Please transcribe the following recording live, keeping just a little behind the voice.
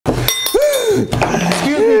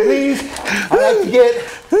Excuse me, please. I'd like to get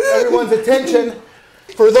everyone's attention.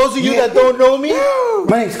 For those of you that don't know me,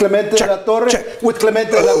 my name's Clemente La Torre with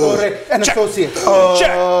Clemente La Torre and Associates.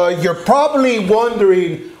 You're probably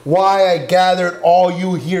wondering why I gathered all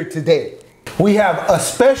you here today. We have a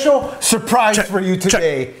special surprise for you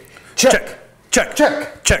today. Check. Check,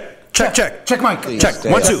 Mike. Check.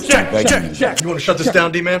 1, 2. Check. You want to shut this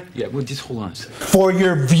down, D-Man? Yeah, well, just hold on a second. For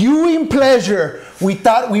your viewing pleasure, we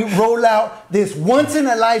thought we'd roll out this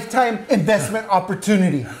once-in-a-lifetime investment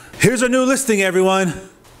opportunity. Here's our new listing, everyone.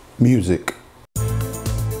 Music.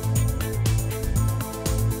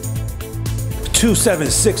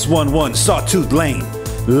 27611 Sawtooth Lane.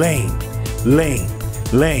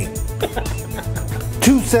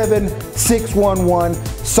 27611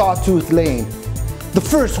 Sawtooth Lane. The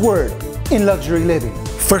first word in luxury living.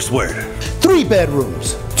 First word. 3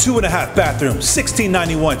 bedrooms. 2.5 bathrooms,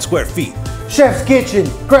 1691 square feet. Chef's kitchen,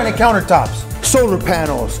 granite countertops, solar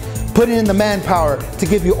panels. Put in the manpower to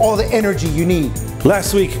give you all the energy you need.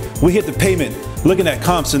 Last week, we hit the pavement looking at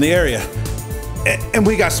comps in the area, and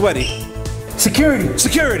we got sweaty. Security.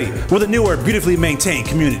 We're the newer, beautifully maintained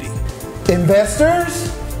community. Investors?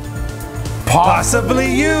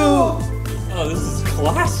 Possibly you. Oh, this is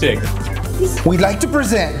classic. We'd like to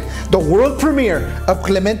present the world premiere of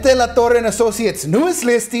Clemente La Torre and Associates' newest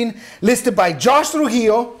listing, listed by Josh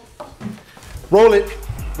Trujillo. Roll it.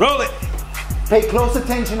 Pay close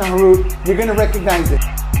attention, Harout. You're gonna recognize it.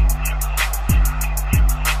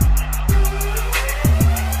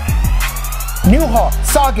 Newhall,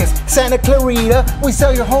 Saugus, Santa Clarita. We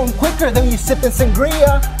sell your home quicker than you sipping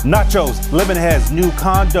sangria. Nachos, Lemonheads, new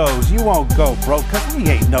condos. You won't go broke, cause we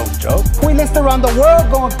ain't no joke. We list around the world,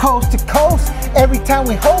 going coast to coast. Every time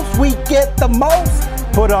we host, we get the most.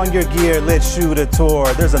 Put on your gear, let's shoot a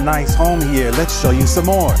tour. There's a nice home here, let's show you some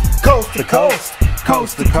more. Coast to coast.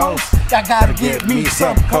 Coast to coast. I gotta get me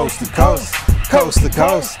some coast to coast. Coast to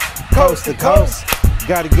coast. Coast to coast.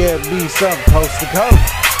 Gotta get me some coast to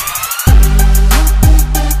coast.